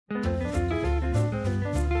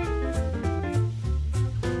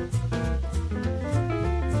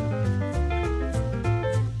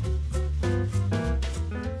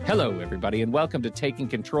Hello, everybody, and welcome to Taking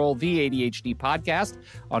Control, the ADHD podcast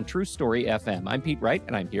on True Story FM. I'm Pete Wright,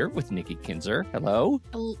 and I'm here with Nikki Kinzer. Hello.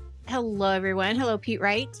 Hello, everyone. Hello, Pete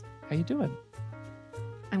Wright. How you doing?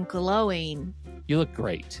 I'm glowing. You look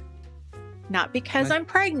great. Not because I'm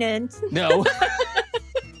pregnant. No.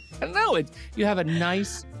 No, you have a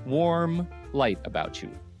nice, warm light about you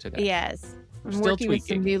today. Yes. I'm Still working with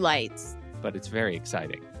some new lights. But it's very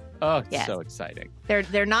exciting. Oh, it's yes. so exciting.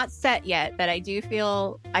 They're not set yet, but I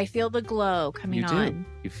feel the glow coming on. You do.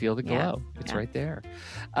 You feel the glow. Yeah. It's right there.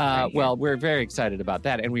 Right well, we're very excited about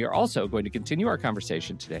that. And we are also going to continue our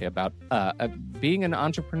conversation today about being an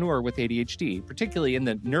entrepreneur with ADHD, particularly in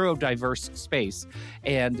the neurodiverse space.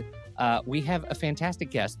 And we have a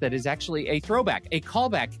fantastic guest that is actually a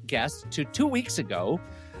callback guest to 2 weeks ago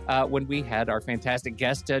when we had our fantastic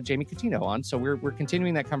guest, Jamie Cutino, on. So we're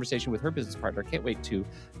continuing that conversation with her business partner. Can't wait to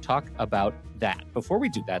talk about that. Before we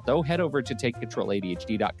do that, though, head over to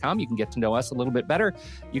takecontroladhd.com. You can get to know us a little bit better.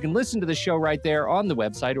 You can listen to the show right there on the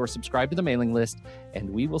website or subscribe to the mailing list, and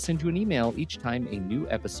we will send you an email each time a new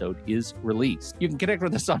episode is released. You can connect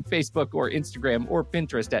with us on Facebook or Instagram or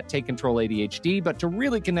Pinterest at Take Control ADHD. But to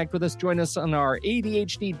really connect with us, join us on our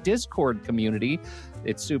ADHD Discord community.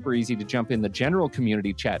 It's super easy to jump in the general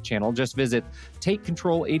community chat channel. Just visit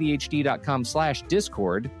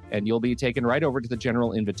takecontroladhd.com/Discord, and you'll be taken right over to the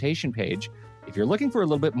general invitation page. If you're looking for a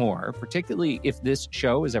little bit more, particularly if this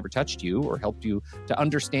show has ever touched you or helped you to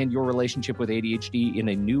understand your relationship with ADHD in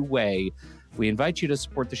a new way, we invite you to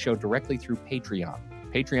support the show directly through Patreon.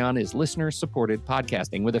 Patreon is listener-supported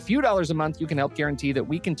podcasting. With a few dollars a month, you can help guarantee that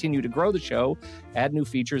we continue to grow the show, add new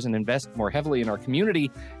features, and invest more heavily in our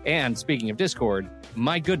community. And speaking of Discord,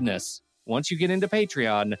 my goodness, once you get into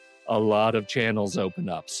Patreon, a lot of channels open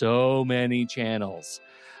up. So many channels.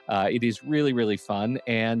 It is really, really fun.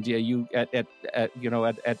 And you at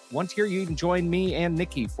one tier, you can join me and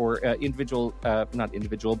Nikki for for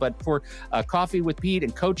coffee with Pete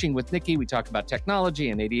and coaching with Nikki. We talk about technology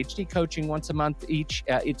and ADHD coaching once a month each.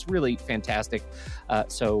 It's really fantastic.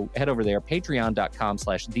 So head over there,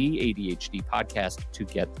 patreon.com/the ADHD podcast to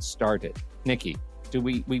get started. Nikki,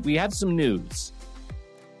 we have some news.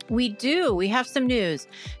 We do. We have some news.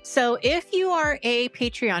 So if you are a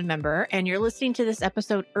Patreon member and you're listening to this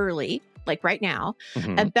episode early, like right now,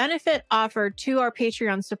 a benefit offered to our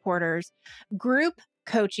Patreon supporters, group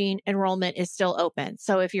coaching enrollment is still open.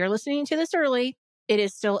 So if you're listening to this early, it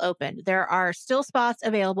is still open. There are still spots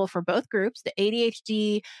available for both groups, the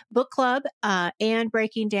ADHD book club and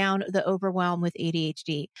breaking down the overwhelm with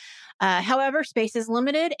ADHD. However, space is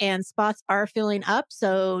limited and spots are filling up.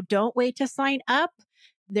 So don't wait to sign up.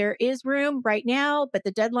 There is room right now, but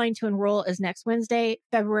the deadline to enroll is next Wednesday,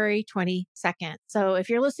 February 22nd. So if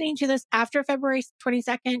you're listening to this after February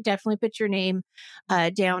 22nd, definitely put your name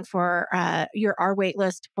down for our wait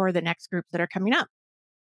list for the next groups that are coming up.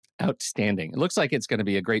 Outstanding. It looks like it's going to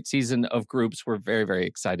be a great season of groups. We're very, very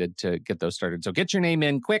excited to get those started. So get your name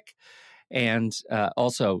in quick. And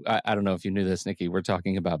also, I don't know if you knew this, Nikki, we're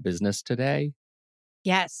talking about business today.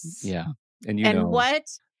 Yes. Yeah. And what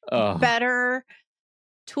better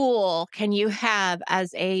tool can you have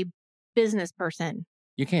as a business person?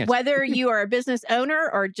 You can't. Whether you are a business owner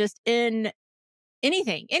or just in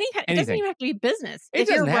anything. It doesn't even have to be business. If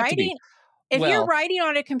you're writing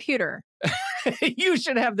on a computer, you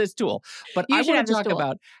should have this tool. But I want to talk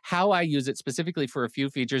about how I use it specifically for a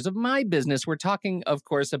few features of my business. We're talking, of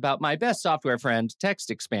course, about my best software friend, Text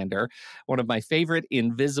Expander, one of my favorite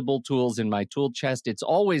invisible tools in my tool chest. It's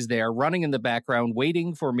always there, running in the background,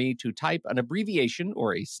 waiting for me to type an abbreviation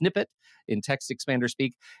or a snippet in Text Expander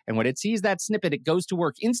speak. And when it sees that snippet, it goes to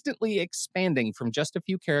work, instantly expanding from just a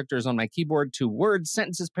few characters on my keyboard to words,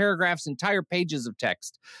 sentences, paragraphs, entire pages of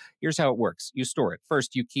text. Here's how it works. You store it.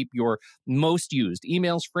 First, you keep your most used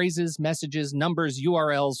emails, phrases, messages, numbers,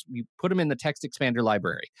 URLs. You put them in the Text Expander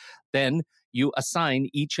library. Then you assign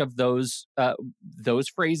each of those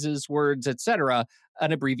phrases, words, etc.,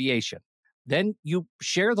 an abbreviation. Then you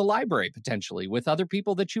share the library potentially with other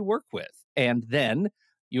people that you work with. And then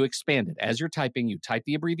you expand it. As you're typing, you type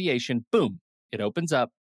the abbreviation, boom, it opens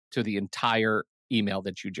up to the entire email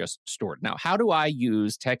that you just stored. Now, how do I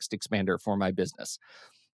use Text Expander for my business?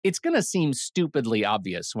 It's going to seem stupidly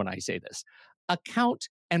obvious when I say this. Account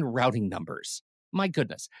and routing numbers. My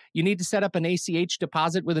goodness. You need to set up an ACH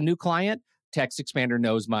deposit with a new client? Text Expander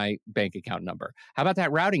knows my bank account number. How about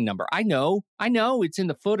that routing number? I know it's in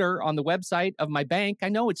the footer on the website of my bank. I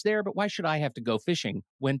know it's there, but why should I have to go fishing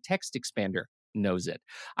when Text Expander knows it?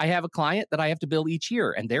 I have a client that I have to bill each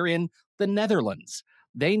year, and they're in the Netherlands.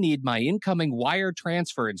 They need my incoming wire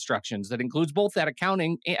transfer instructions that includes both that account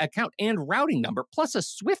and routing number, plus a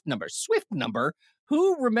SWIFT number. SWIFT number?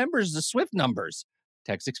 Who remembers the Swift numbers?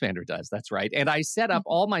 Text Expander does. That's right. And I set up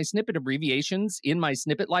all my snippet abbreviations in my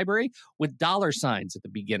snippet library with $signs at the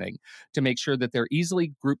beginning to make sure that they're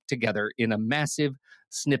easily grouped together in a massive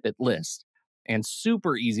snippet list. And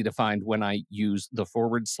super easy to find when I use the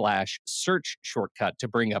 /search shortcut to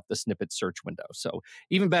bring up the snippet search window. So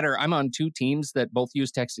even better, I'm on 2 teams that both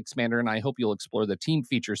use Text Expander, and I hope you'll explore the team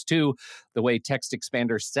features too. The way Text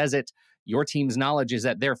Expander says it, your team's knowledge is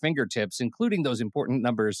at their fingertips, including those important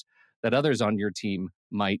numbers that others on your team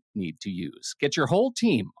might need to use. Get your whole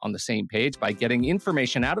team on the same page by getting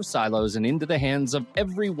information out of silos and into the hands of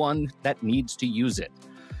everyone that needs to use it.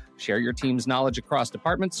 Share your team's knowledge across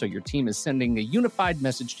departments so your team is sending a unified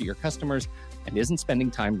message to your customers and isn't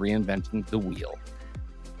spending time reinventing the wheel.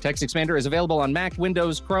 Text Expander is available on Mac,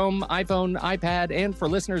 Windows, Chrome, iPhone, iPad, and for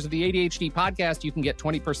listeners of the ADHD podcast, you can get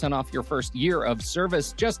 20% off your first year of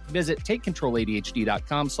service. Just visit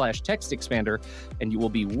takecontroladhd.com/textexpander, and you will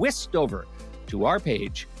be whisked over to our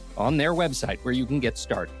page on their website where you can get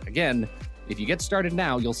started. Again, if you get started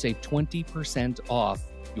now, you'll save 20% off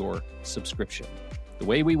your subscription. The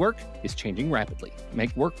way we work is changing rapidly.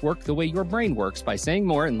 Make work work the way your brain works by saying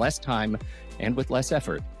more in less time and with less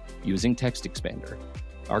effort using Text Expander.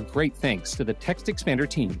 Our great thanks to the Text Expander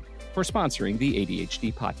team for sponsoring the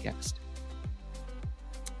ADHD podcast.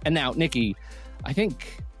 And now, Nikki, I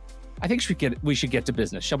think we should get to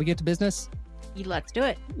business. Shall we get to business? Let's do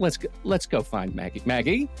it. Let's go find Maggie.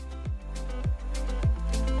 Maggie?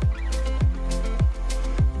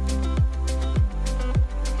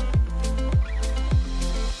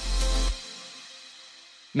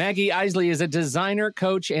 Maggie Isley is a designer,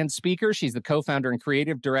 coach, and speaker. She's the co-founder and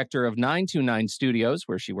creative director of 929 Studios,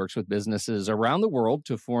 where she works with businesses around the world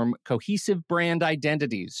to form cohesive brand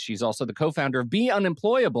identities. She's also the co-founder of Be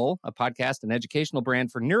Unemployable, a podcast and educational brand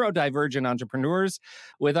for neurodivergent entrepreneurs,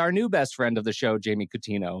 with our new best friend of the show, Jamie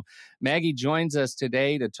Cutino. Maggie joins us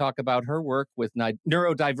today to talk about her work with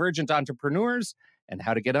neurodivergent entrepreneurs and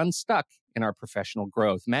how to get unstuck in our professional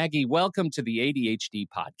growth. Maggie, welcome to the ADHD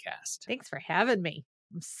podcast. Thanks for having me.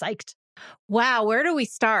 I'm psyched. Wow, where do we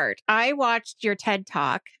start? I watched your TED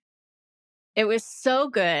Talk. It was so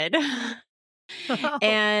good.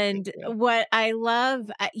 And what I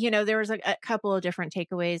love, there was a couple of different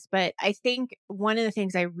takeaways, but I think one of the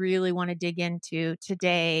things I really want to dig into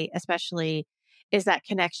today, especially, is that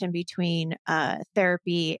connection between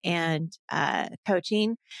therapy and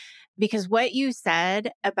coaching. Because what you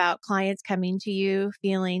said about clients coming to you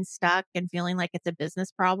feeling stuck and feeling like it's a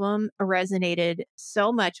business problem resonated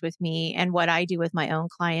so much with me and what I do with my own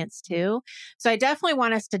clients too. So I definitely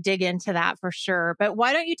want us to dig into that for sure. But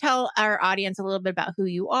why don't you tell our audience a little bit about who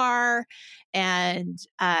you are and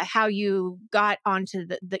how you got onto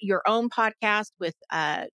your own podcast with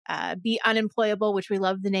Be Unemployable, which we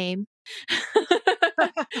love the name.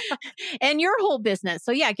 And your whole business.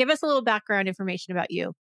 So yeah, give us a little background information about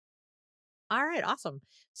you. All right, awesome.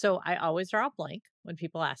 So I always draw a blank when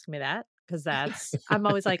people ask me that because I'm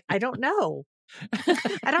always like, I don't know.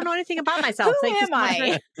 I don't know anything about myself. Who am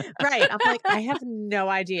I? Right. I'm like, I have no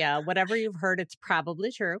idea. Whatever you've heard, it's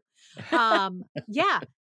probably true. Yeah,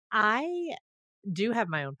 I do have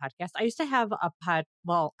my own podcast. I used to have I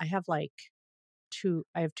have two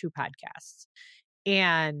podcasts,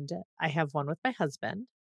 and I have one with my husband,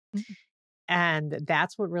 and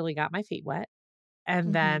that's what really got my feet wet.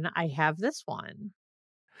 And then I have this one.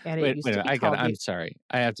 And wait, I'm sorry.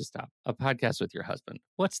 I have to stop. A podcast with your husband.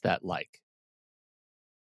 What's that like?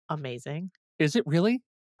 Amazing. Is it really?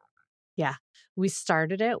 Yeah. We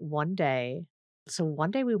started it one day. So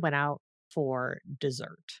one day we went out for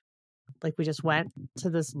dessert. Like we just went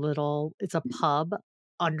to this it's a pub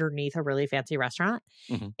underneath a really fancy restaurant.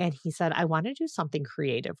 Mm-hmm. And he said, I want to do something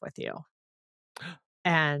creative with you.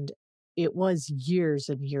 And it was years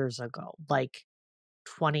and years ago, like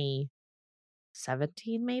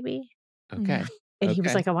 2017 maybe. Okay. And he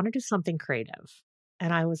was like, I want to do something creative.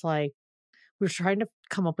 And I was like, we were trying to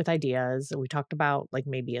come up with ideas. And we talked about like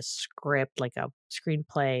maybe a script, like a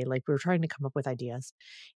screenplay. Like we were trying to come up with ideas.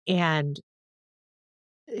 And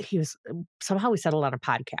somehow we settled on a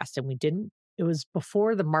podcast, and it was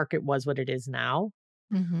before the market was what it is now.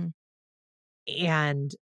 Mm-hmm.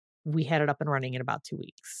 And we had it up and running in about 2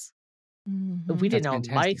 weeks. Mm-hmm. We didn't know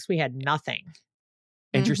mics. We had nothing.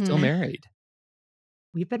 And you're still married.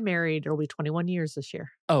 We've been married. It'll be 21 years this year.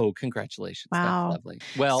 Oh, congratulations. Wow. That's lovely.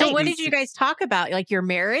 Well, so what did you guys talk about? Like your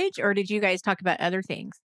marriage, or did you guys talk about other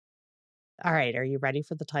things? All right. Are you ready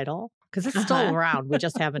for the title? Because it's still around.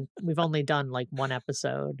 We've only done like one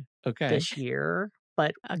episode this year,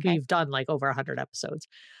 but we've done like over 100 episodes.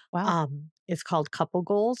 Wow. It's called Couple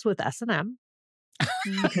Goals with S&M.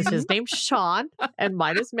 because his name's Sean and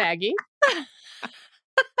mine is Maggie.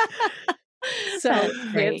 So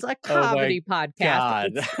it's a comedy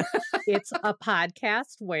podcast. It's a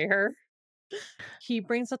podcast where he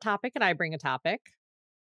brings a topic and I bring a topic,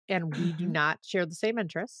 and we do not share the same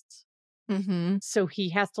interests. So he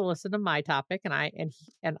has to listen to my topic, and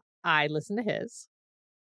I listen to his.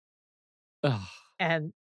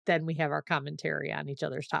 And then we have our commentary on each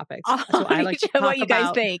other's topics. So I like to talk what you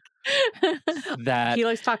guys think. That he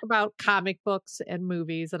likes to talk about comic books and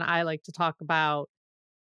movies, and I like to talk about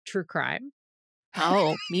true crime.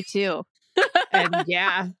 Oh, me too. And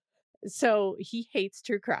yeah, so he hates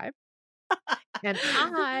true crime, and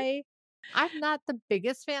I'm not the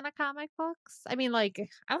biggest fan of comic books. I mean, like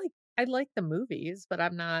I like the movies, but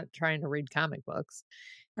I'm not trying to read comic books.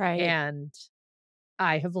 Right. And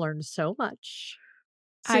I have learned so much.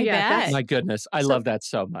 So, I bet. My goodness. I love that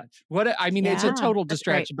so much. It's a total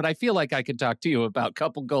distraction, but I feel like I could talk to you about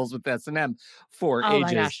couple goals with S&M for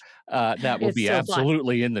ages. That will be so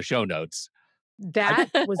absolutely in the show notes. That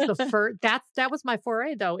was the first, that was my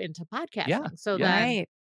foray though into podcasting. Yeah. So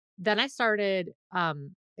then I started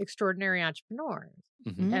Extraordinary Entrepreneurs,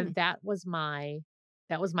 and that was my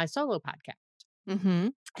solo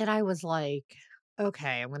podcast. And I was like,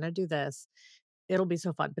 okay, I'm going to do this. It'll be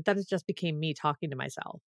so fun. But then it just became me talking to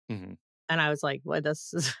myself. And I was like, well,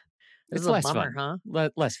 this is less a bummer, fun. huh?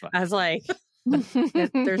 Less fun. I was like,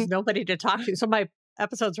 there's nobody to talk to. So my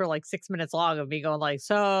episodes were like 6 minutes long of me going like,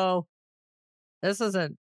 so this is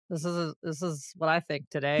what I think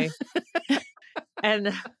today. And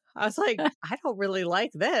I was like, I don't really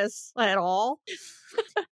like this at all.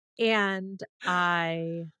 And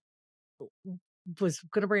I was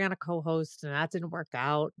going to bring on a co-host, and that didn't work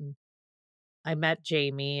out. And I met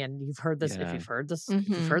Jamie, and you've heard this. If you've heard this, if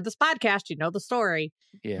you've heard this podcast, you know the story.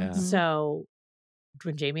 Yeah. So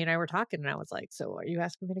when Jamie and I were talking, and I was like, so are you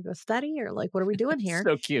asking me to go study, or like, what are we doing here?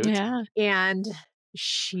 So cute. Yeah. And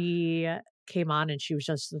she came on, and she was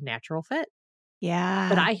just a natural fit. Yeah.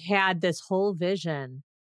 But I had this whole vision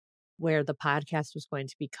where the podcast was going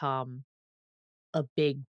to become a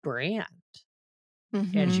big brand.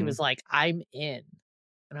 And she was like, I'm in.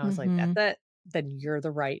 And I was like, that's it. Then you're the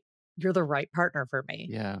right partner for me.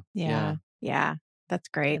 Yeah. That's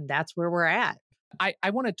great. And that's where we're at. I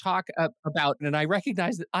want to talk about, and I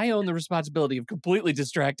recognize that I own the responsibility of completely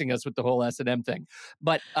distracting us with the whole S&M thing.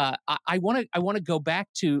 But I want to go back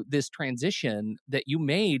to this transition that you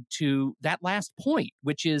made to that last point,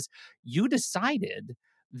 which is you decided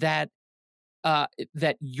that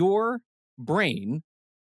that your brain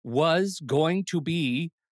was going to be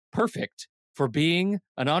perfect for being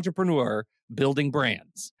an entrepreneur building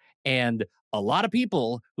brands. And a lot of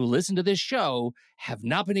people who listen to this show have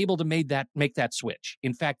not been able to make that switch.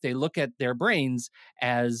 In fact, they look at their brains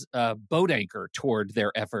as a boat anchor toward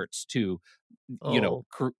their efforts to,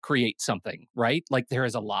 create something, right? Like there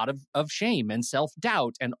is a lot of shame and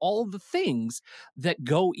self-doubt and all the things that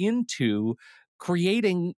go into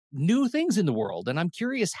creating new things in the world. And I'm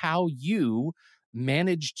curious how you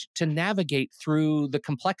managed to navigate through the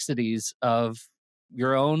complexities of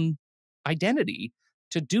your own identity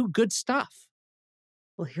to do good stuff.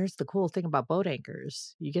 Well, here's the cool thing about boat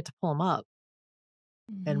anchors. You get to pull them up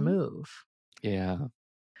and move. Yeah.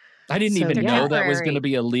 I didn't even know that was going to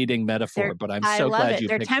be a leading metaphor, but I'm so glad you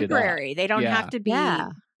picked it up. They're temporary. They don't have to be.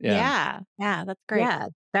 Yeah. That's great. Yeah.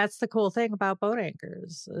 That's the cool thing about boat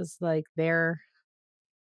anchors is like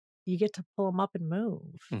you get to pull them up and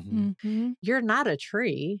move. You're not a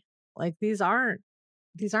tree. Like these aren't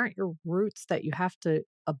your roots that you have to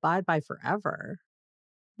abide by forever.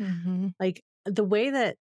 Like the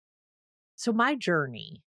way so my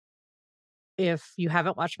journey, if you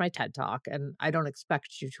haven't watched my TED Talk, and I don't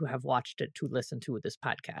expect you to have watched it to listen to this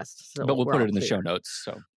podcast. So but we'll put it in the show notes.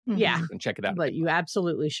 So yeah, you can check it out. But you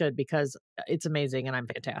absolutely should, because it's amazing and I'm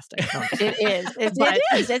fantastic. It is. It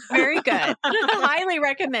is. It's very good. Highly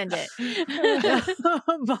recommend it.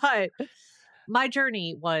 But my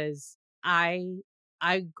journey was I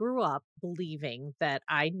grew up believing that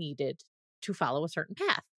I needed to follow a certain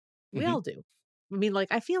path. We all do. I mean, like,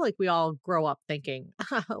 I feel like we all grow up thinking,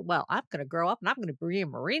 well, I'm going to grow up and I'm going to be a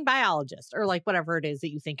marine biologist, or like whatever it is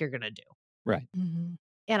that you think you're going to do. Right.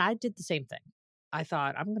 And I did the same thing. I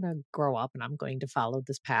thought I'm going to grow up and I'm going to follow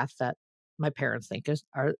this path that my parents think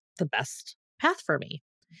are the best path for me.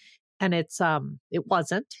 And it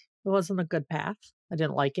wasn't a good path. I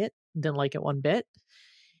didn't like it. Didn't like it one bit.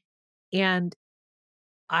 And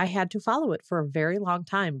I had to follow it for a very long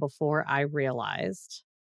time before I realized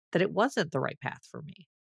that it wasn't the right path for me.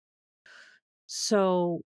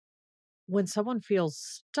 So when someone feels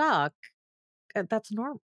stuck, that's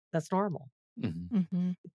normal. That's normal.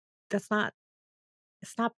 It's not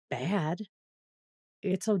bad.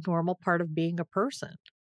 It's a normal part of being a person.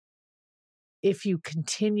 If you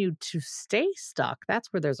continue to stay stuck, that's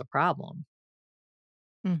where there's a problem.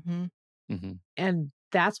 And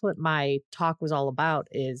that's what my talk was all about,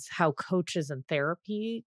 is how coaches and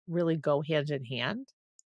therapy really go hand in hand.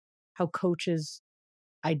 How coaches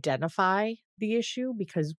identify the issue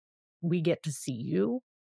because we get to see you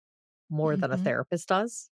more than a therapist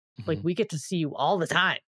does. Like, we get to see you all the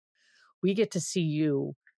time. We get to see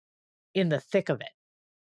you in the thick of it.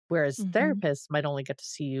 Whereas therapists might only get to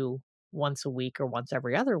see you once a week or once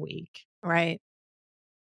every other week. Right.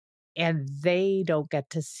 And they don't get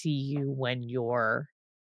to see you when you're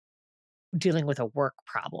dealing with a work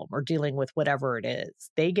problem or dealing with whatever it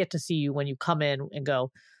is. They get to see you when you come in and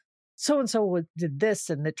go, so-and-so did this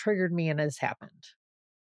and it triggered me and this happened.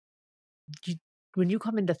 When you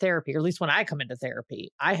come into therapy, or at least when I come into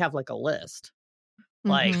therapy, I have like a list.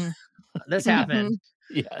 Like, this happened.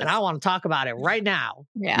 Yes. And I want to talk about it right now.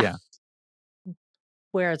 Yeah.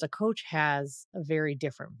 Whereas a coach has a very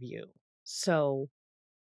different view. So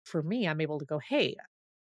for me, I'm able to go, hey,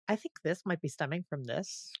 I think this might be stemming from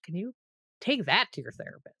this. Can you take that to your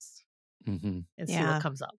therapist and see what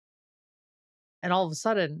comes up? And all of a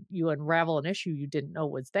sudden, you unravel an issue you didn't know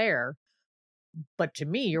was there. But to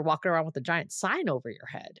me, you're walking around with a giant sign over your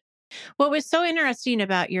head. What was so interesting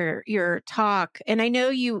about your talk, and I know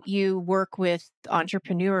you work with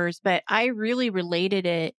entrepreneurs, but I really related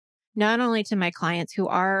it not only to my clients who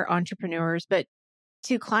are entrepreneurs, but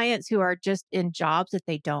to clients who are just in jobs that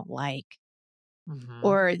they don't like,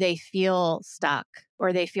 or they feel stuck,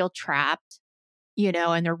 or they feel trapped,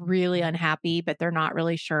 and they're really unhappy, but they're not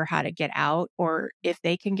really sure how to get out or if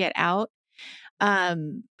they can get out.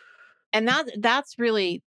 And that's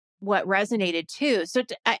really what resonated too. So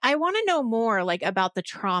I want to know more like about the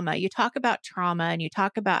trauma. You talk about trauma and you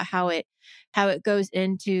talk about how it goes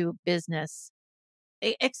into business.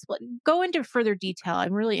 Go into further detail.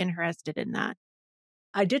 I'm really interested in that.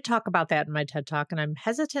 I did talk about that in my TED Talk, and I'm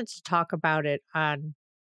hesitant to talk about it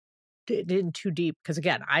in too deep because,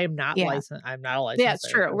 again, I am not licensed. I'm not a licensed. Yeah,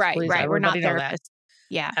 it's true. Right. Please, We're not therapists.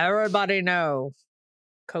 Yeah. Everybody know.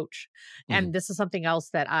 Coach. And this is something else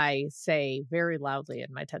that I say very loudly in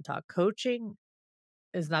my TED Talk. Coaching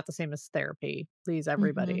is not the same as therapy. Please,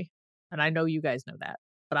 everybody. And I know you guys know that,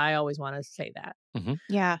 but I always want to say that.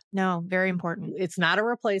 Yeah, no, very important. It's not a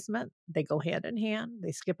replacement. They go hand in hand.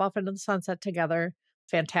 They skip off into the sunset together.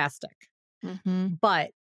 Fantastic.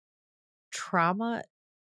 But trauma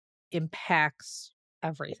impacts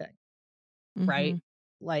everything, right?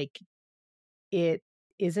 Like, it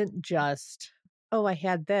isn't just, oh, I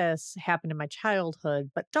had this happen in my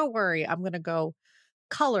childhood, but don't worry, I'm going to go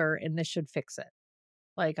color and this should fix it.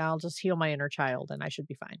 Like, I'll just heal my inner child and I should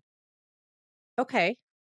be fine. Okay.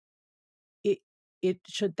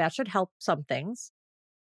 That should help some things.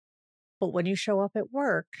 But when you show up at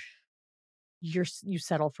work, you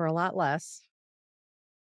settle for a lot less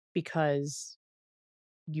because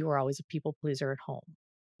you are always a people pleaser at home.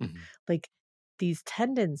 Like, these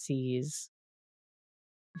tendencies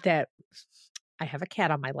that I have a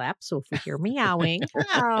cat on my lap, so if we hear meowing,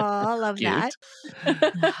 I love that.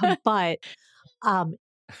 But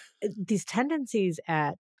these tendencies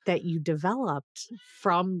that you developed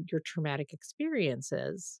from your traumatic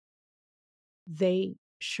experiences, they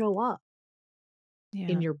show up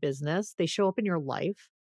in your business. They show up in your life.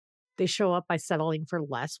 They show up by settling for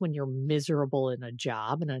less when you're miserable in a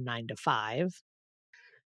job, in a 9-to-5.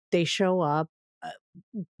 They show up.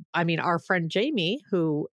 Our friend Jamie,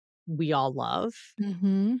 who we all love,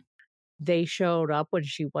 they showed up when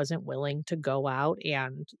she wasn't willing to go out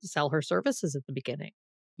and sell her services at the beginning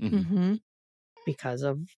because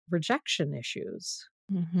of rejection issues.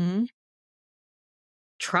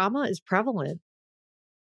 Trauma is prevalent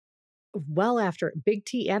well after big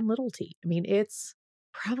T and little t. I mean, it's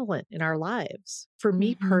prevalent in our lives. For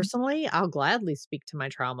me personally, I'll gladly speak to my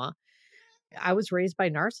trauma. I was raised by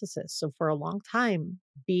narcissists. So for a long time,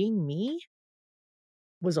 being me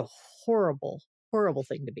was a horrible, horrible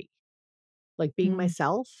thing to be. Like, being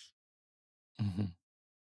myself.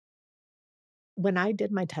 When I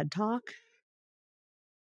did my TED Talk,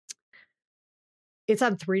 it's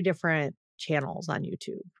on 3 different channels on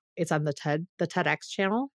YouTube. It's on the TEDx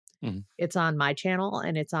channel. It's on my channel,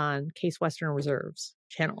 and it's on Case Western Reserve's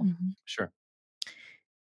channel. Sure.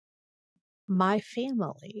 My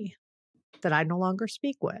family that I no longer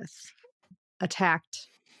speak with attacked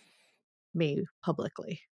me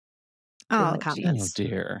publicly in the comments. Oh,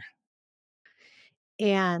 dear.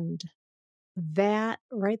 And that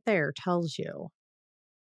right there tells you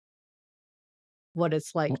what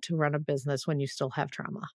it's like to run a business when you still have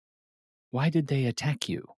trauma. Why did they attack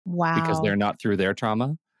you? Wow. Because they're not through their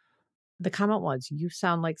trauma? The comment was, you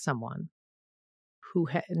sound like someone who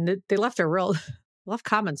and they left left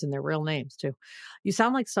comments in their real names too. You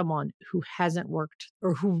sound like someone who hasn't worked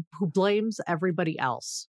or who blames everybody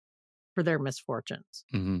else for their misfortunes.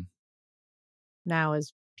 Mm-hmm. Now,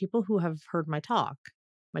 as people who have heard my talk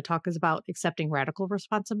is about accepting radical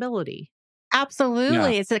responsibility.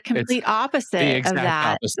 Absolutely. Yeah. It's a complete opposite the exact of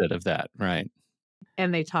that. opposite of that, right?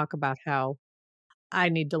 And they talk about how I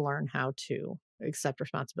need to learn how to accept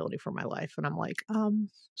responsibility for my life. And I'm like,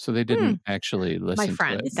 so they didn't actually listen my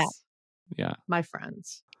friends. to it? Yeah. My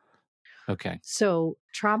friends. Okay. So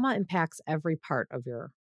trauma impacts every part of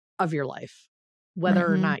your life,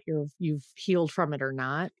 whether or not you've healed from it or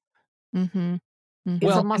not. Mm-hmm. Mm-hmm.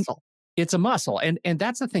 It's a muscle. It's a muscle. And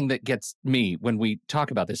that's the thing that gets me when we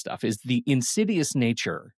talk about this stuff is the insidious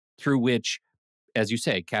nature through which, as you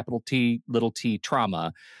say, capital T, little t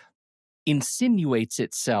trauma insinuates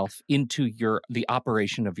itself into the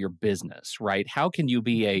operation of your business, right? How can you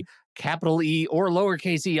be a capital E or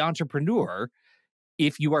lowercase e entrepreneur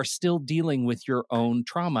if you are still dealing with your own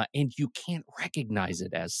trauma and you can't recognize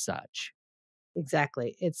it as such?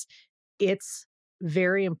 Exactly. It's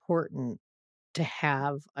very important to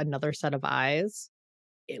have another set of eyes,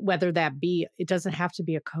 whether that be, it doesn't have to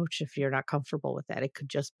be a coach if you're not comfortable with that. It could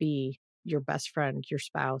just be your best friend, your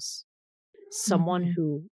spouse, someone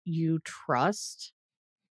who you trust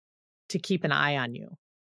to keep an eye on you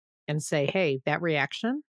and say, hey, that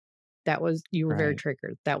reaction, you were very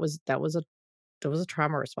triggered. That was a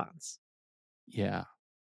trauma response. Yeah.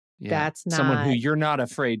 That's not someone who you're not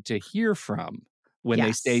afraid to hear from when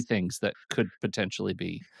they say things that could potentially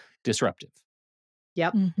be disruptive.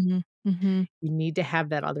 Yep. Mm-hmm. Mm-hmm. You need to have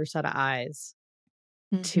that other set of eyes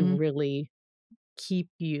to really keep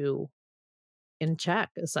you in check,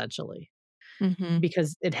 essentially.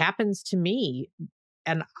 Because it happens to me,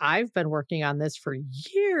 and I've been working on this for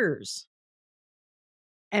years,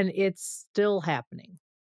 and it's still happening.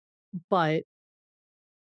 But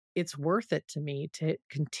it's worth it to me to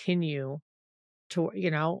continue to,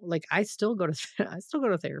 like I still go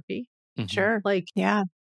to therapy. Sure. Like, yeah.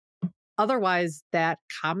 Otherwise that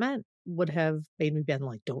comment would have made me been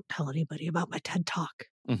like, don't tell anybody about my TED Talk.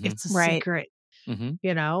 It's a secret,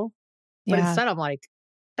 But instead I'm like,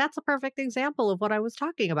 that's a perfect example of what I was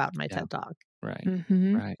talking about in my TED Talk. Right.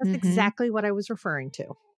 Right. That's exactly what I was referring to.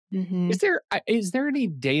 Is there any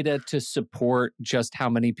data to support just how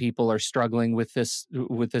many people are struggling with this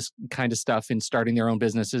kind of stuff in starting their own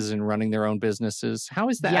businesses and running their own businesses? How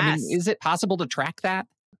is that? Yes. I mean, is it possible to track that?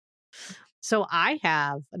 So I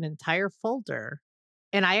have an entire folder,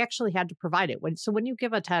 and I actually had to provide it. When you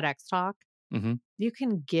give a TEDx talk, you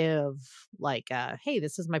can give like, hey,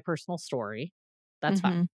 this is my personal story. That's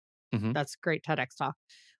fine. That's great TEDx talk.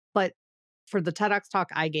 But for the TEDx talk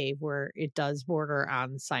I gave, where it does border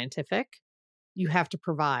on scientific, you have to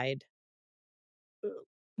provide the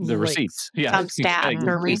links. Receipts. Yeah. Some stats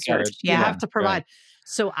or research. You have to provide. Right.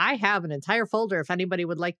 So I have an entire folder. If anybody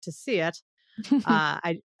would like to see it,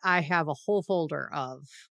 I have a whole folder of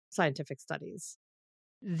scientific studies.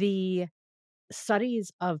 The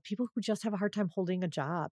studies of people who just have a hard time holding a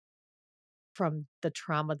job from the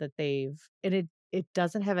trauma that and it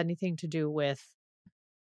doesn't have anything to do with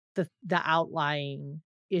the outlying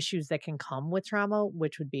issues that can come with trauma,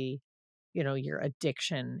 which would be, your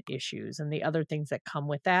addiction issues and the other things that come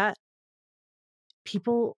with that.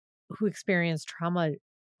 People who experience trauma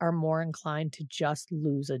are more inclined to just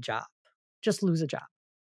lose a job.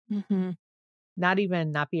 Not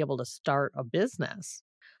even not be able to start a business.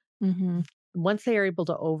 Once they are able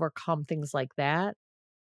to overcome things like that,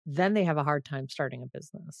 then they have a hard time starting a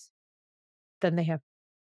business.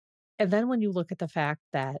 And then when you look at the fact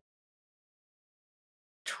that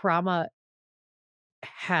trauma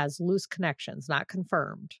has loose connections, not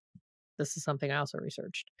confirmed, this is something I also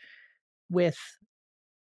researched, with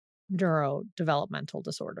neurodevelopmental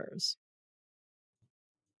disorders.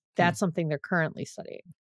 That's something they're currently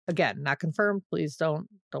studying. Again, not confirmed. Please don't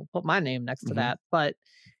put my name next to that. But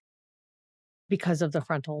because of the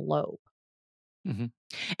frontal lobe.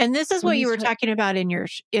 And this is what you were talking about in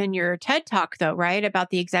your TED Talk, though, right? About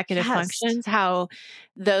the executive functions, how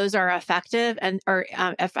those are effective and or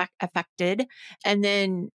affected, and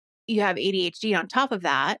then you have ADHD on top of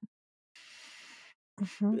that.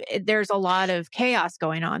 There's a lot of chaos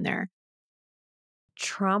going on there.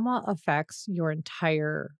 Trauma affects your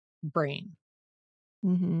entire brain.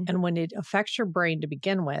 And when it affects your brain to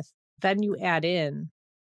begin with, then you add in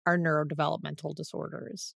our neurodevelopmental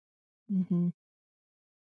disorders.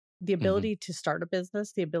 the ability to start a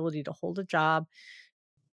business, the ability to hold a job.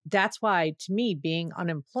 That's why, to me, being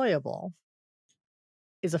unemployable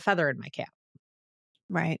is a feather in my cap.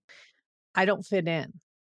 Right. I don't fit in,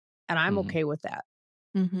 and I'm okay with that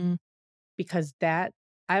because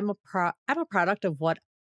I'm a product of what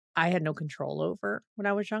I had no control over when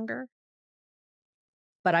I was younger,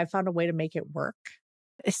 but I found a way to make it work.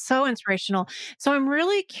 It's so inspirational. So I'm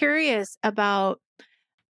really curious about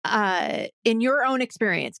in your own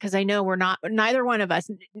experience, because I know neither one of us,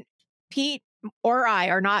 Pete or I,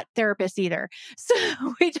 are not therapists either. So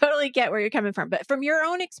we totally get where you're coming from. But from your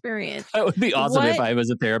own experience, that would be awesome if I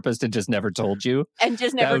was a therapist and just never told you. And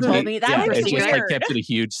just never told me. That would be just weird. kept it a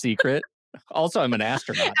huge secret. Also, I'm an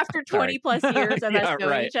astronaut. After 20 plus years of us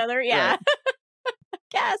knowing each other. Yeah. Right.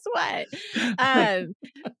 Guess what?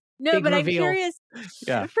 No, Big but reveal. I'm curious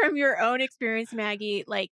from your own experience, Maggie,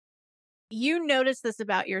 like you noticed this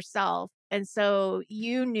about yourself. And so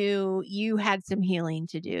you knew you had some healing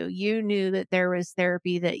to do. You knew that there was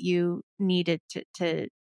therapy that you needed to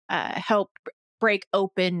help break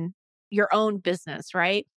open your own business,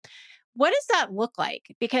 right? What does that look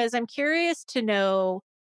like? Because I'm curious to know,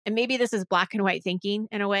 and maybe this is black and white thinking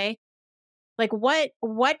in a way, like what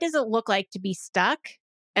does it look like to be stuck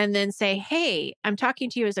and then say, hey, I'm talking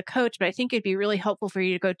to you as a coach, but I think it'd be really helpful for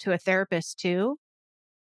you to go to a therapist too.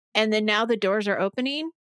 And then now the doors are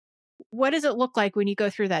opening. What does it look like when you go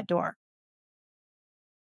through that door?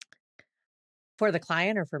 For the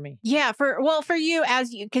client or for me? Yeah, for you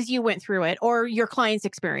because you went through it, or your client's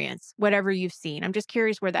experience, whatever you've seen. I'm just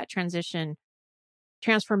curious where that transformation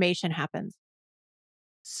happens.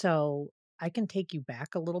 So I can take you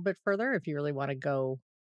back a little bit further if you really want to go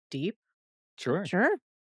deep. Sure.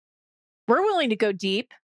 We're willing to go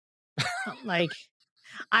deep. Like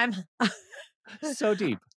I'm so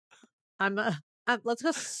deep. Let's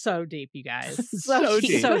go so deep, you guys. So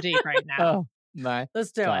deep right now. Oh my!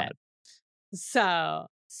 Let's do God. it. So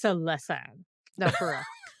listen. No, for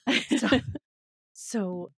real.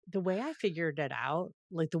 So the way I figured it out,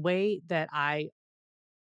 like the way that I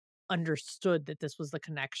understood that this was the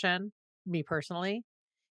connection, me personally,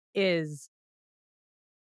 is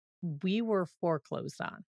we were foreclosed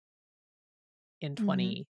on in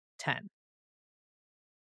 2010.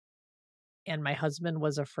 And my husband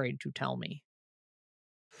was afraid to tell me.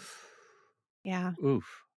 Yeah. Oof.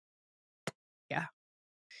 Yeah.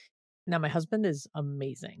 Now, my husband is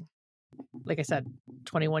amazing. Like I said,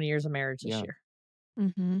 21 years of marriage this year.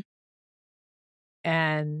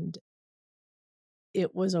 And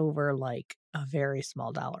it was over like a very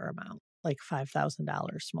small dollar amount, like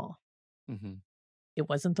 $5,000 small. It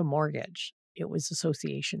wasn't the mortgage. It was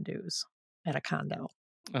association dues at a condo.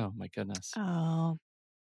 Oh, my goodness. Oh.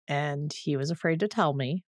 And he was afraid to tell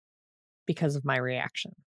me because of my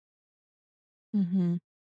reaction. And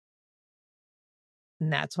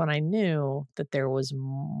that's when I knew that there was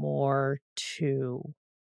more to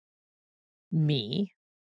me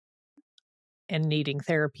and needing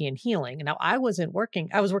therapy and healing. Now, I was working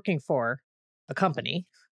for a company,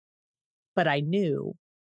 but I knew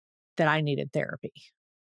that I needed therapy.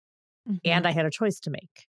 And I had a choice to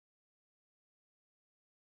make.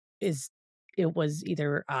 It was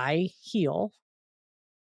either I heal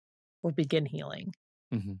or begin healing,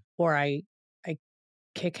 or I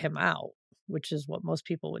kick him out, which is what most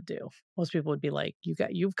people would do. Most people would be like,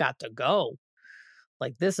 you've got to go.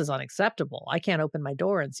 Like, this is unacceptable. I can't open my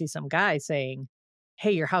door and see some guy saying,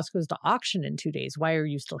 hey, your house goes to auction in 2 days. Why are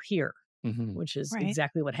you still here? Which is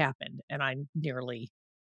exactly what happened. And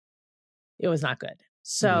it was not good.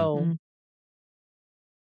 So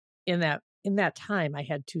in that time, I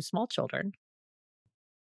had 2 small children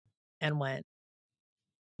and went,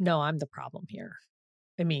 no, I'm the problem here.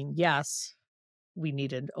 I mean, yes, we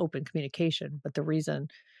needed open communication, but the reason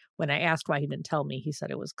when I asked why he didn't tell me, he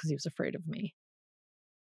said it was because he was afraid of me.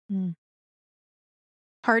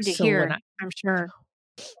 Hard to hear, I'm sure.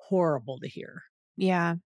 Horrible to hear.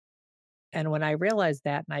 Yeah. And when I realized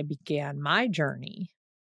that and I began my journey,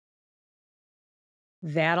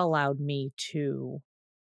 that allowed me to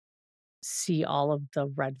see all of the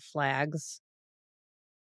red flags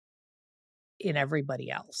in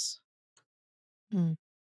everybody else. And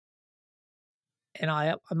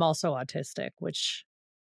I'm also autistic, which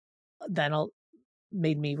then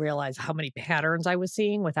made me realize how many patterns I was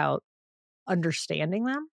seeing without understanding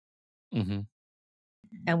them.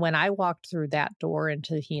 And when I walked through that door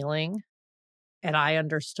into healing and I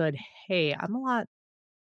understood, hey, I'm a lot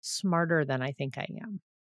smarter than I think I am.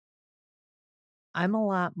 I'm a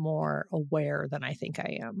lot more aware than I think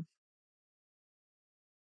I am.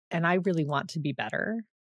 And I really want to be better.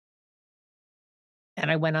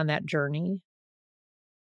 And I went on that journey.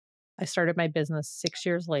 I started my business 6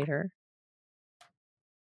 years later.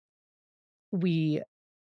 We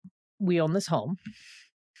own this home.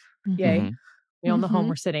 Yay. Mhm. We own the home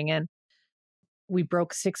we're sitting in. We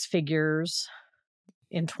broke 6 figures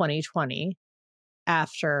in 2020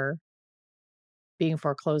 after being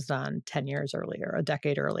foreclosed on 10 years earlier, a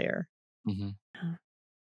decade earlier. Mhm.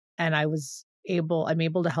 And I'm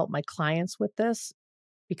able to help my clients with this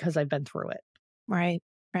because I've been through it. Right.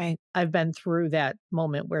 Right. I've been through that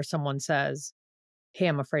moment where someone says, "Hey,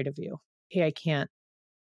 I'm afraid of you. Hey, I can't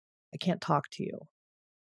talk to you."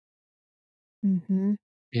 Mm-hmm.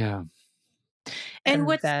 Yeah. And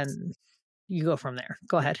then you go from there.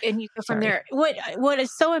 Go ahead. And you go from Sorry. there. What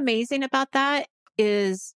is so amazing about that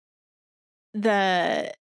is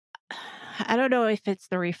I don't know if it's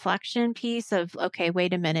the reflection piece of, okay,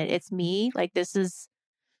 wait a minute, it's me. Like this is,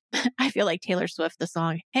 I feel like Taylor Swift, the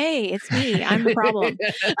song, "Hey, it's me. I'm the problem."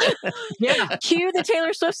 Yeah. Cue the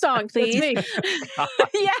Taylor Swift song, please. Me.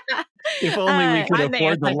 Yeah. If only we could I'm the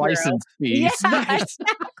afford the anti-hero. license fees. Yeah,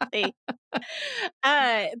 exactly.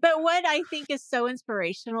 But what I think is so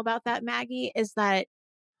inspirational about that, Maggie, is that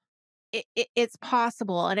it's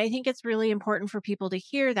possible. And I think it's really important for people to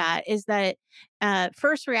hear that is that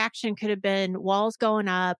first reaction could have been walls going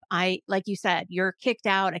up. Like you said, you're kicked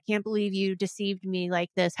out. I can't believe you deceived me like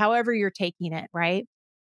this, however you're taking it. Right.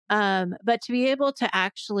 But to be able to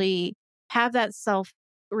actually have that self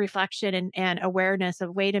reflection and awareness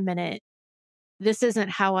of, wait a minute, this isn't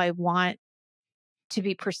how I want to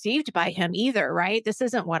be perceived by him either, right? This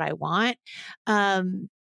isn't what I want.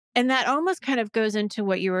 And that almost kind of goes into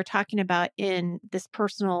what you were talking about in this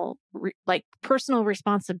personal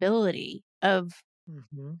responsibility of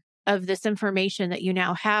this information that you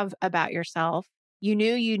now have about yourself. You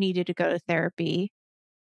knew you needed to go to therapy.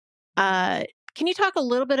 Can you talk a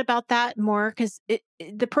little bit about that more? Because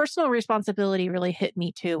the personal responsibility really hit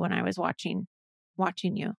me too when I was watching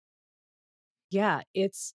you. Yeah,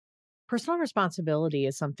 it's personal responsibility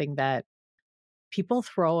is something that people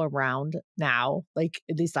throw around now. Like,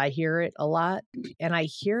 at least I hear it a lot. And I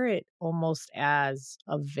hear it almost as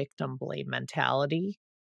a victim blame mentality.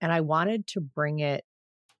 And I wanted to bring it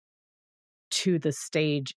to the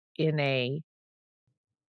stage in a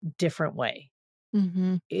different way.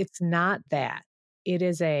 Mm-hmm. It's not that. It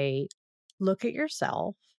is a look at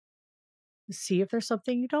yourself, see if there's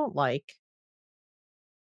something you don't like,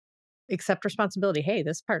 accept responsibility. Hey,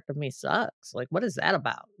 this part of me sucks. Like, what is that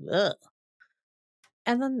about? Ugh.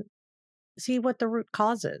 And then see what the root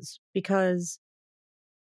cause is. Because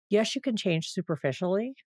yes, you can change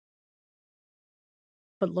superficially,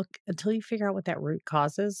 but look, until you figure out what that root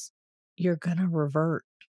cause is, you're going to revert.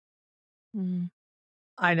 Mm-hmm.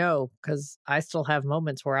 I know, because I still have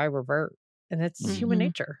moments where I revert, and it's human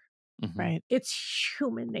nature. Mhm. Right. It's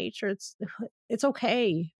human nature. It's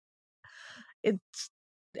okay.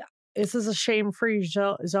 This is a shame-free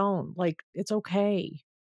zone. Like, it's okay.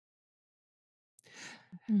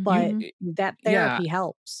 But that therapy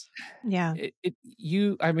helps. Yeah.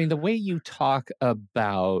 I mean, the way you talk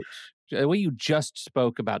about, the way you just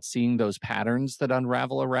spoke about seeing those patterns that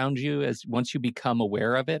unravel around you as once you become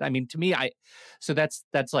aware of it. I mean, to me, so that's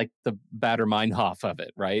like the Bader Meinhof of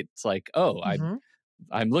it, right? It's like, oh,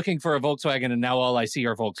 I'm looking for a Volkswagen and now all I see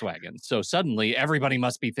are Volkswagens. So suddenly everybody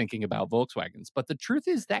must be thinking about Volkswagens. But the truth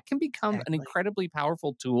is that can become an incredibly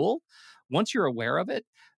powerful tool once you're aware of it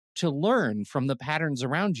to learn from the patterns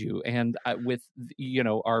around you. And with,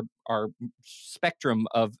 our spectrum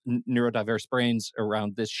of neurodiverse brains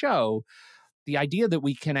around this show, the idea that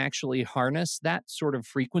we can actually harness that sort of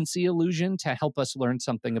frequency illusion to help us learn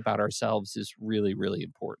something about ourselves is really, really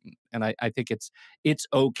important. And I think it's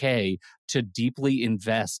okay to deeply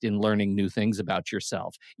invest in learning new things about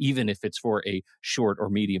yourself, even if it's for a short or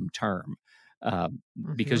medium term,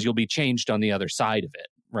 because you'll be changed on the other side of it,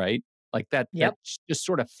 right? Like that just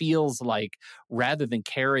sort of feels like, rather than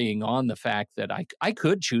carrying on the fact that I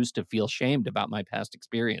could choose to feel shamed about my past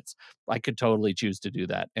experience, I could totally choose to do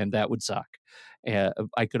that, and that would suck.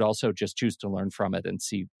 I could also just choose to learn from it and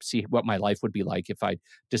see what my life would be like if I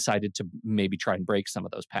decided to maybe try and break some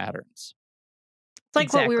of those patterns. It's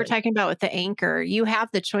like what we were talking about with the anchor. You have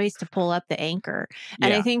the choice to pull up the anchor.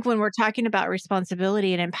 And I think when we're talking about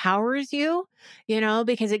responsibility, it empowers you,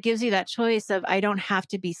 because it gives you that choice of, I don't have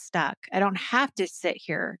to be stuck. I don't have to sit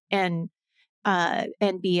here and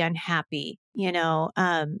be unhappy.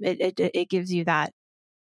 It gives you that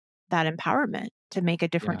empowerment to make a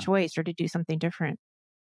different choice or to do something different.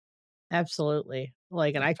 Absolutely.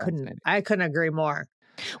 Like, and I couldn't agree more.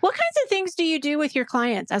 What kinds of things do you do with your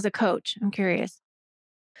clients as a coach? I'm curious.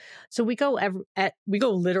 So we go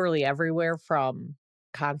literally everywhere from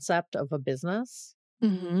concept of a business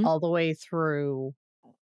all the way through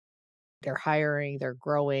their hiring, their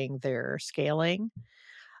growing, their scaling.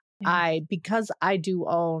 Yeah. Because I do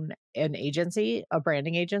own an agency, a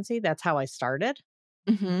branding agency, that's how I started.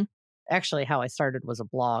 Actually, how I started was a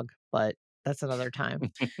blog, but that's another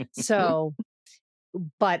time. So,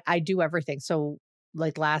 but I do everything. So,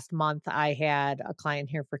 like last month, I had a client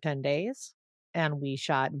here for 10 days and we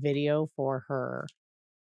shot video for her.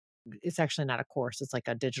 It's actually not a course, it's like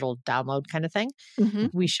a digital download kind of thing.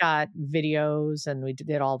 We shot videos and we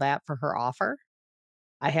did all that for her offer.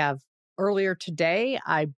 I have earlier today,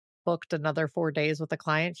 I booked another 4 days with a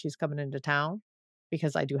client. She's coming into town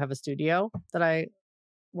because I do have a studio that I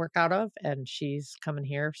work out of, and she's coming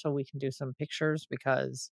here so we can do some pictures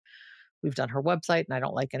because we've done her website and I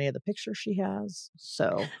don't like any of the pictures she has.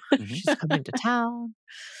 So she's coming to town.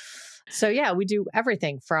 So yeah, we do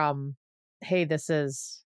everything from, hey, this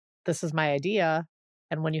is my idea.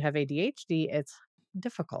 And when you have ADHD, it's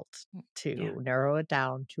difficult to narrow it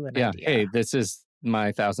down to an idea. Hey, this is my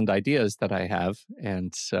 1,000 ideas that I have.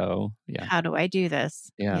 And so, how do I do this?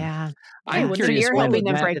 I'm So curious. you're helping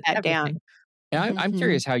them break that down. I'm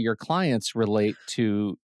curious how your clients relate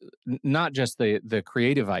to not just the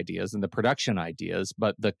creative ideas and the production ideas,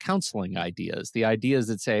 but the counseling ideas, the ideas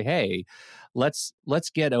that say, hey, let's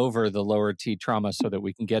get over the lower T trauma so that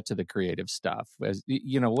we can get to the creative stuff. As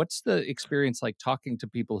you know, what's the experience like talking to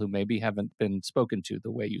people who maybe haven't been spoken to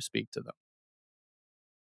the way you speak to them?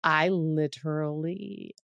 I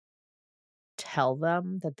literally tell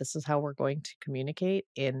them that this is how we're going to communicate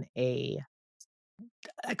in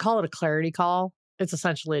I call it a clarity call. It's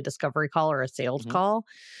essentially a discovery call or a sales call.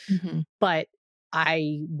 But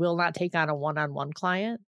I will not take on a one-on-one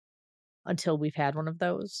client until we've had one of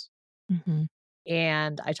those.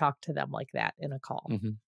 And I talk to them like that in a call.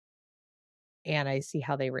 And I see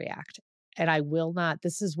how they react. And I will not,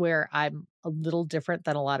 this is where I'm a little different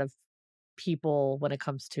than a lot of people when it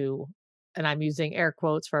comes to, and I'm using air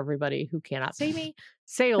quotes for everybody who cannot see me,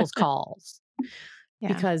 sales calls.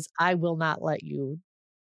 Because I will not let you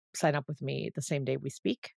sign up with me the same day we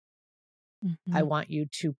speak. I want you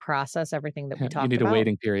to process everything that we talked about. You need a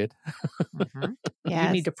waiting period. You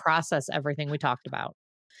need to process everything we talked about.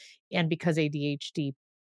 And because ADHD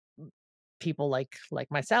people like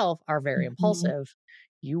myself are very impulsive,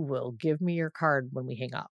 you will give me your card when we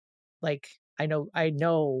hang up. Like, I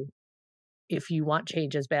know if you want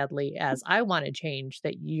change as badly as I want to change,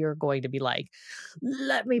 that you're going to be like,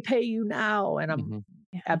 let me pay you now. And I'm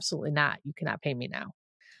absolutely not. You cannot pay me now.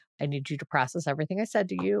 I need you to process everything I said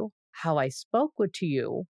to you, how I spoke to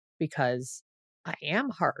you, because I am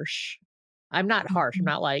harsh. I'm not harsh. I'm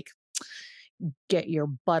not like, get your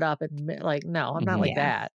butt up and like, no, I'm not like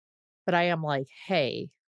that. But I am like, hey,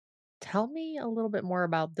 tell me a little bit more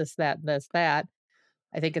about this, that, this, that.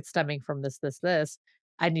 I think it's stemming from this, this, this.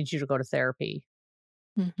 I need you to go to therapy.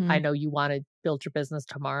 I know you want to build your business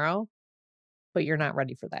tomorrow, but you're not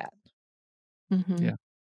ready for that.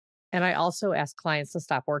 And I also ask clients to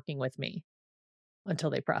stop working with me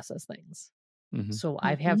until they process things. So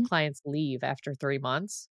I have clients leave after 3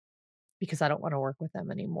 months because I don't want to work with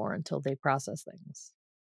them anymore until they process things.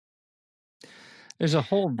 There's a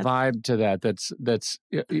whole vibe to that. That's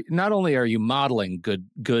not only are you modeling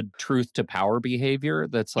good truth to power behavior.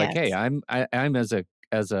 That's like, hey, I'm as a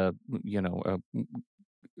a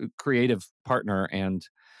creative partner and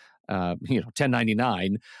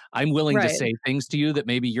 1099. I'm willing to say things to you that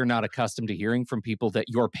maybe you're not accustomed to hearing from people that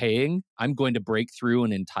you're paying. I'm going to break through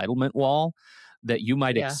an entitlement wall that you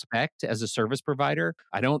might expect as a service provider.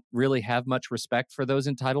 I don't really have much respect for those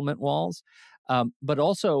entitlement walls, but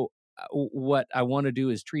also. What I want to do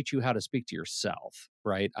is treat you how to speak to yourself,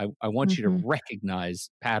 right? I want you to recognize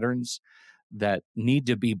patterns that need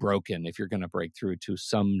to be broken if you're going to break through to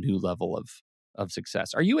some new level of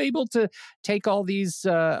success. Are you able to take all these,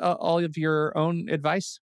 all of your own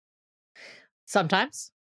advice?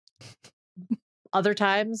 Sometimes. Other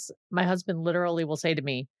times, my husband literally will say to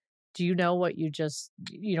me, do you know what you just,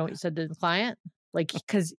 what you said to the client? Like,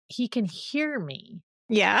 because he can hear me.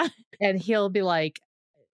 Yeah. And he'll be like,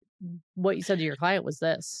 what you said to your client was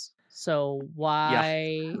this. So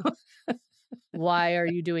why are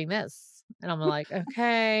you doing this? And I'm like,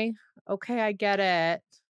 okay, I get it.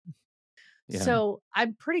 Yeah. So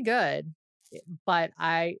I'm pretty good, but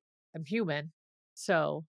I'm human.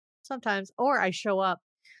 So sometimes, or I show up,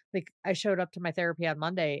 like I showed up to my therapy on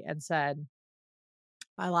Monday and said,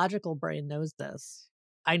 my logical brain knows this.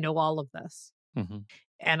 I know all of this.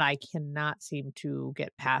 And I cannot seem to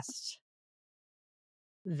get past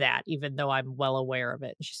that, even though I'm well aware of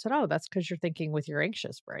it. And she said, oh, that's because you're thinking with your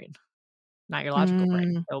anxious brain, not your logical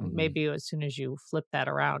brain. So maybe as soon as you flip that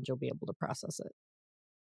around, you'll be able to process it.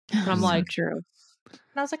 And I'm So like, true. and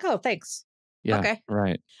I was like, oh, thanks. Yeah. Okay.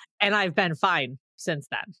 Right. And I've been fine since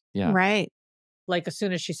then. Yeah. Right. Like as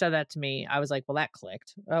soon as she said that to me, I was like, well, that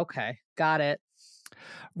clicked. Okay. Got it.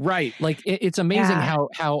 Right. Like it's amazing how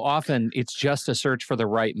often it's just a search for the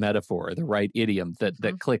right metaphor, the right idiom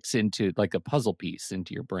that clicks into like a puzzle piece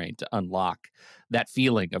into your brain to unlock that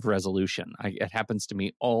feeling of resolution. It happens to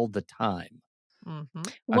me all the time.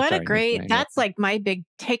 What a great, that's like my big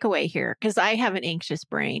takeaway here, because I have an anxious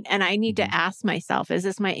brain and I need to ask myself, is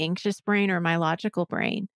this my anxious brain or my logical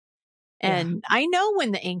brain? And I know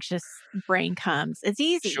when the anxious brain comes, it's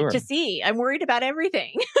easy to see. I'm worried about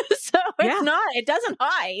everything. So it doesn't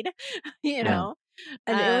hide, you know.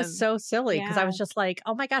 And it was so silly because I was just like,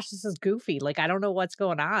 oh my gosh, this is goofy. Like, I don't know what's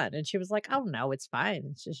going on. And she was like, oh no, it's fine.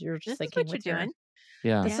 It's just, you're just thinking what you're doing.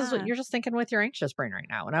 This is what you're just thinking with your anxious brain right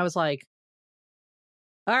now. And I was like,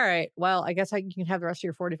 all right, well, I guess you can have the rest of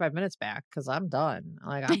your 45 minutes back because I'm done.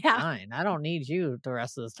 Like, I'm fine. I don't need you the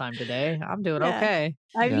rest of this time today. I'm doing okay.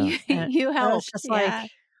 I mean, you help. It's just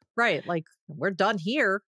like, right, like we're done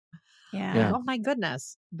here. Yeah. Like, oh my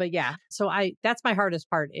goodness. But so that's my hardest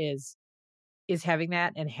part is having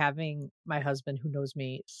that and having my husband who knows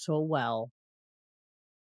me so well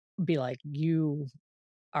be like, you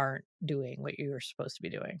aren't doing what you're supposed to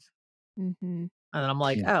be doing. And then I'm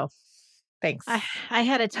like, oh, thanks. I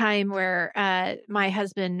had a time where my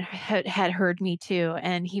husband had heard me too.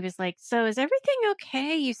 And he was like, so is everything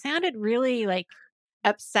okay? You sounded really like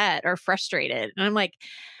upset or frustrated. And I'm like,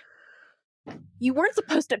 you weren't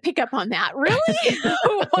supposed to pick up on that. Really?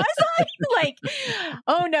 Was I? Like,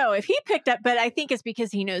 oh no, if he picked up, but I think it's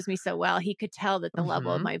because he knows me so well. He could tell that the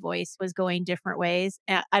level of my voice was going different ways.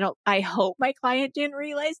 I hope my client didn't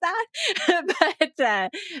realize that,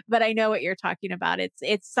 but I know what you're talking about.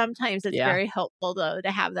 It's sometimes it's very helpful though, to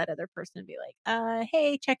have that other person be like,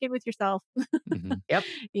 hey, check in with yourself. Yep.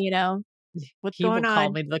 You know, what's he going will on?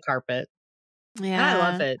 call me to the carpet. Yeah. And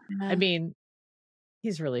I love it. I mean,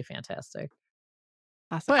 he's really fantastic.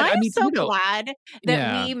 Awesome. I'm so glad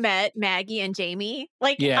that we met Maggie and Jamie.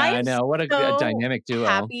 Like, I know. What a good dynamic duo.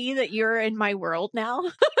 Happy that you're in my world now.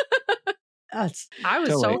 I was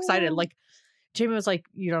so excited. Like, Jamie was like,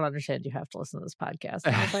 you don't understand. You have to listen to this podcast.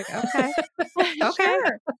 And I was like, okay.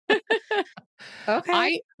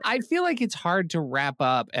 Okay. I feel like it's hard to wrap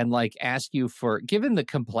up and like ask you for, given the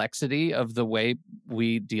complexity of the way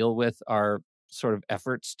we deal with our sort of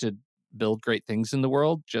efforts to build great things in the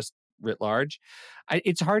world, just writ large,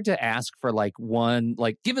 it's hard to ask for like one,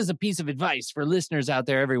 like give us a piece of advice for listeners out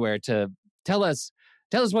there everywhere to tell us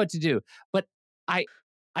what to do. But I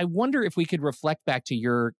wonder if we could reflect back to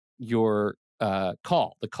your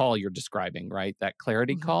call, the call you're describing, right? That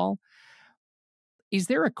clarity call. Is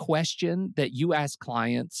there a question that you ask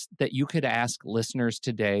clients that you could ask listeners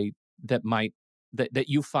today that might that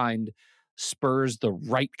you find spurs the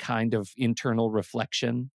right kind of internal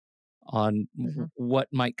reflection on what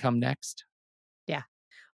might come next? Yeah.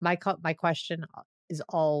 My question is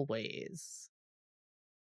always,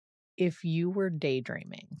 if you were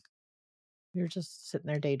daydreaming, you're just sitting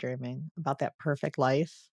there daydreaming about that perfect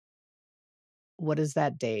life, what does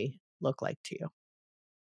that day look like to you?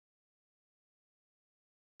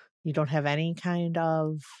 You don't have any kind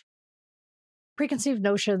of preconceived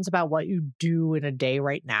notions about what you do in a day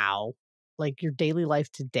right now. Like your daily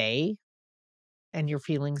life today and your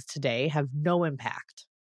feelings today have no impact.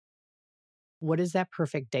 What is that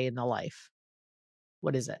perfect day in the life?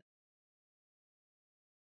 What is it?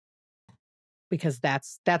 Because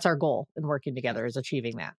that's our goal in working together, is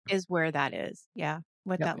achieving that. Is where that is. Yeah.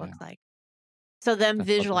 What that looks like. So them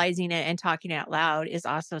visualizing it and talking it out loud is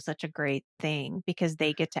also such a great thing because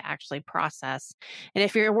they get to actually process. And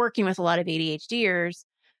if you're working with a lot of ADHDers,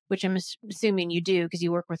 which I'm assuming you do because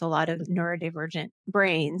you work with a lot of neurodivergent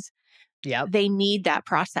brains, they need that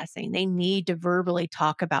processing. They need to verbally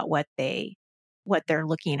talk about what they're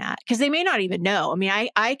looking at because they may not even know. I mean,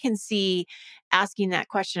 I can see asking that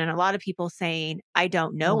question and a lot of people saying, I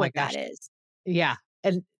don't know what that is. Yeah.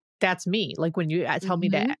 And that's me. Like when you tell me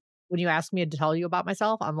that, when you ask me to tell you about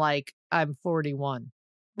myself, I'm like, I'm 41.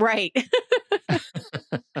 Right.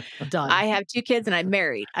 Done. I have 2 kids and I'm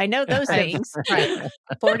married. I know those things. Right.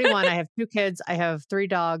 41. I have 2 kids. I have 3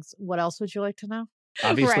 dogs. What else would you like to know?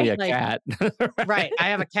 Obviously a cat. Right. I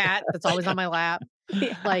have a cat that's always on my lap.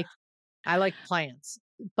 Yeah. Like, I like plants,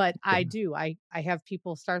 but I do. I have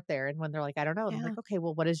people start there. And when they're like, I don't know, I'm like, okay,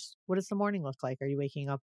 well, what does the morning look like? Are you waking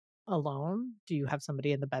up alone? Do you have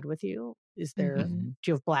somebody in the bed with you? Is there, do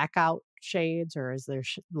you have blackout shades or is there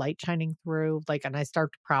light shining through? Like, and I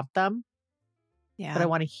start to prompt them. Yeah. But I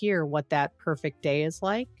want to hear what that perfect day is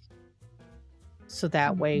like. So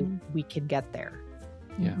that way we can get there.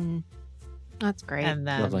 Yeah. Mm-hmm. That's great. And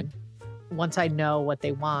then once I know what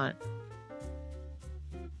they want,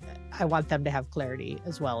 I want them to have clarity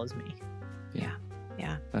as well as me.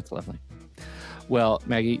 Yeah. That's lovely. Well,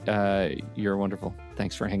 Maggie, you're wonderful.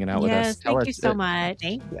 Thanks for hanging out with us. Thank you so much.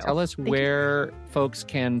 Thank you. Tell us where folks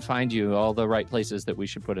can find you, all the right places that we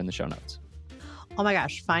should put in the show notes. Oh my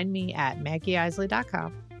gosh. Find me at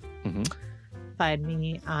maggieisly.com. Mm-hmm. Find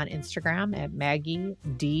me on Instagram at Maggie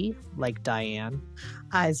D, like Diane,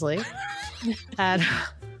 Isley. And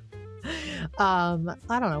I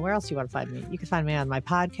don't know. Where else do you want to find me? You can find me on my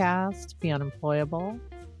podcast, Be Unemployable.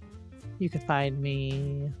 You can find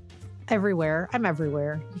me everywhere. I'm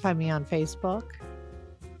everywhere. You can find me on Facebook.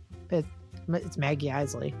 It's Maggie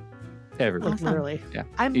Isley. Everywhere. Like, literally. Yeah.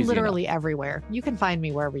 I'm Easy literally everywhere. You can find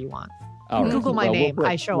me wherever you want. All right. Google my name.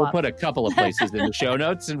 I show up. up. We'll put a couple of places in the show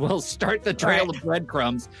notes and we'll start the trail of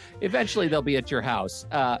breadcrumbs. Eventually, they'll be at your house.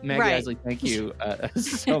 Maggie Isley, thank you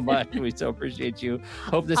so much. We so appreciate you.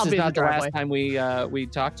 Hope this is not the last time we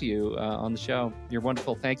talk to you on the show. You're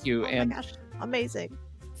wonderful. Thank you. Oh my gosh. Amazing.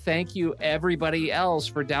 Thank you, everybody else,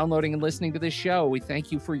 for downloading and listening to this show. We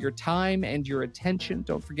thank you for your time and your attention.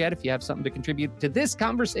 Don't forget, if you have something to contribute to this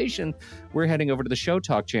conversation, we're heading over to the Show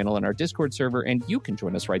Talk channel in our Discord server, and you can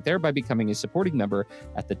join us right there by becoming a supporting member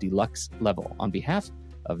at the deluxe level. On behalf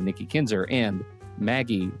of Nikki Kinzer and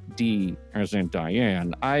Maggie D, as in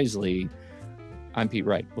Diane Isley, I'm Pete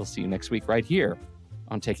Wright. We'll see you next week right here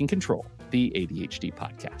on Taking Control, the ADHD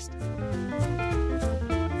podcast.